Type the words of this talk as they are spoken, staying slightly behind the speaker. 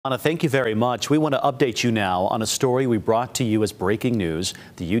Anna, thank you very much. We want to update you now on a story we brought to you as breaking news.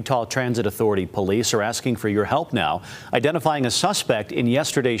 The Utah Transit Authority police are asking for your help now, identifying a suspect in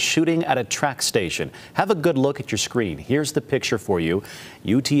yesterday's shooting at a track station. Have a good look at your screen. Here's the picture for you.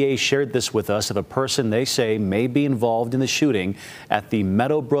 UTA shared this with us of a person they say may be involved in the shooting at the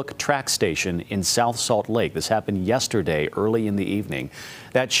Meadowbrook track station in South Salt Lake. This happened yesterday early in the evening.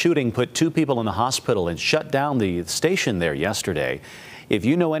 That shooting put 2 people in the hospital and shut down the station there yesterday. If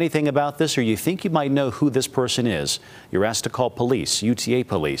you know anything about this or you think you might know who this person is, you're asked to call police, UTA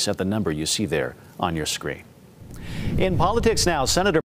police, at the number you see there on your screen. In politics now, Senator